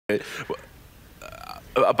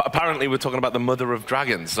Apparently, we're talking about the mother of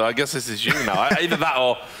dragons, so I guess this is you now. Either that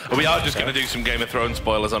or we are just going to do some Game of Thrones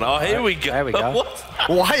spoilers on it. Oh, here we go. There we go. What?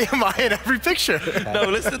 Why am I in every picture? No,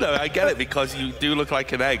 listen, though, I get it because you do look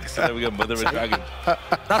like an egg. So there we go, mother of dragons.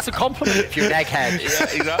 That's a compliment if you're an egghead.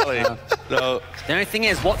 Yeah, exactly. So, the only thing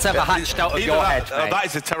is, what's ever hatched out of your head, mate? That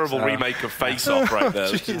is a terrible remake of Face Off right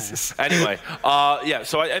there. Jesus. Anyway, yeah,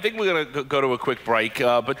 so I think we're going to go to a quick break,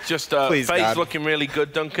 but just Please, Faye's God. looking really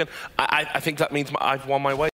good, Duncan. I think that means I've won my way.